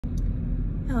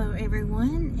Hello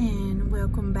everyone, and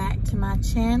welcome back to my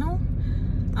channel.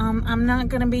 I'm not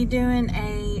going to be doing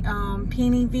a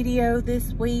penny video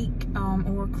this week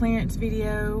or clearance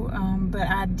video, but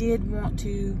I did want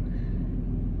to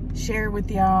share with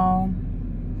y'all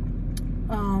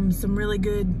some really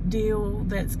good deal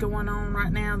that's going on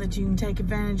right now that you can take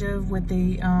advantage of with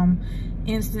the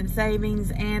instant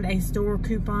savings and a store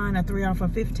coupon, a 3 off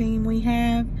of 15 we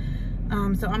have.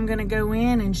 So I'm gonna go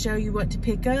in and show you what to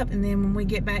pick up, and then when we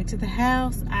get back to the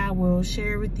house, I will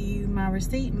share with you my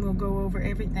receipt and we'll go over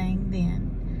everything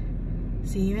then.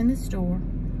 See you in the store.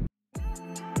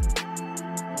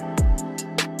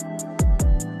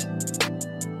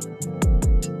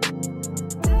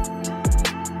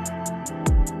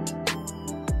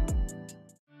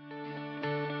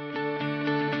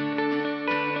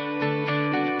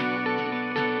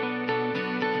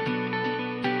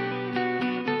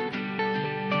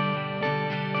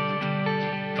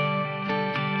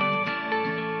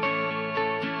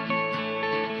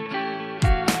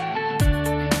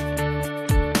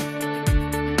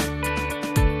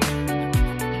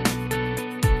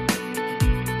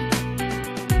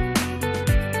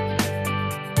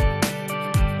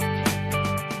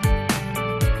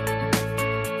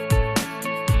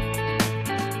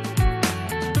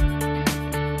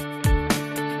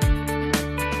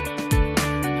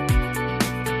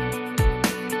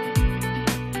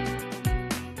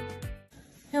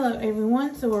 Hello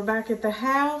everyone, so we're back at the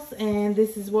house and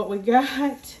this is what we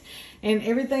got, and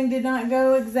everything did not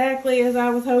go exactly as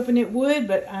I was hoping it would,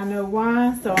 but I know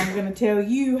why, so I'm going to tell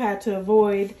you how to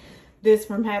avoid this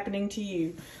from happening to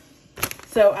you.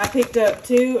 So I picked up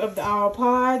 2 of the All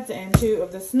Pods and 2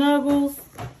 of the Snuggles,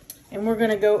 and we're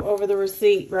going to go over the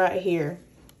receipt right here.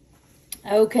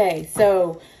 Okay,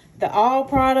 so the All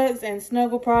products and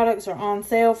Snuggle products are on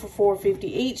sale for $4.50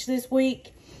 each this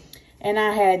week. And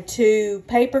I had 2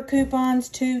 paper coupons,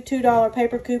 two $2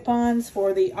 paper coupons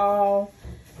for the All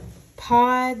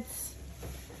Pods,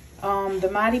 the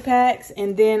Mighty Packs.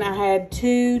 And then I had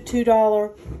 2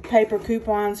 $2 paper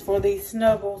coupons for the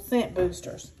Snuggle scent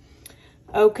boosters.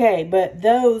 Okay, but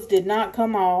those did not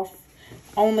come off.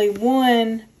 Only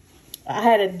one, I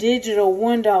had a digital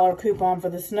 $1 coupon for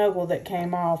the Snuggle that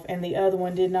came off, and the other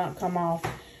one did not come off.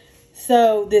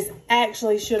 So this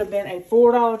actually should have been a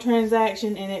 $4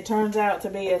 transaction, and it turns out to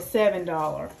be a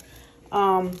 $7.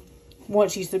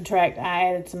 Once you subtract, I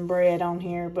added some bread on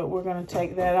here, but we're going to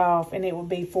take that off, and it would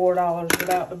be $4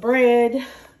 without the bread.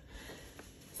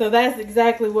 So that's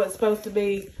exactly what's supposed to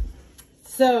be.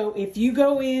 So if you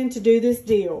go in to do this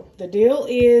deal, the deal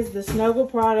is the Snuggle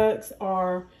products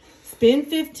are spend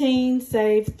 15,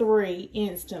 save 3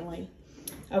 instantly.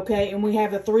 Okay, and we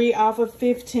have a 3 off of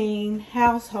 15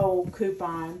 household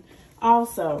coupon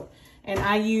also. And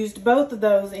I used both of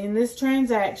those in this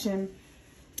transaction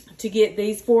to get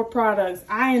these 4 products.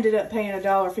 I ended up paying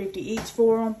 $1.50 each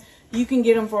for them. You can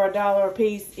get them for $1 a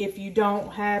piece if you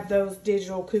don't have those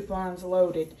digital coupons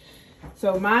loaded.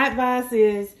 So my advice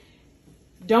is,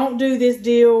 don't do this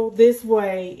deal this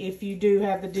way if you do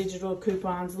have the digital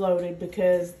coupons loaded,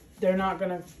 because they're not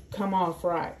going to come off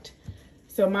right.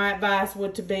 So my advice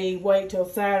would to be wait till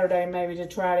Saturday maybe to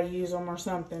try to use them or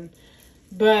something.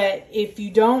 But if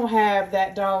you don't have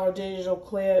that $1 digital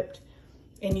clipped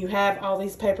and you have all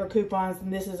these paper coupons,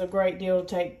 then this is a great deal to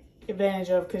take advantage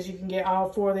of, because you can get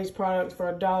all 4 of these products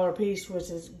for $1 a piece, which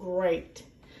is great.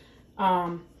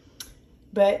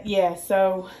 But yeah,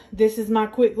 so this is my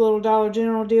quick little Dollar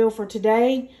General deal for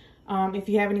today. If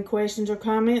you have any questions or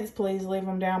comments, please leave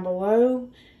them down below.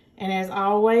 And as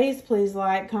always, please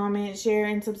like, comment, share,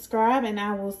 and subscribe. And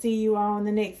I will see you all in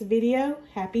the next video.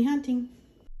 Happy hunting.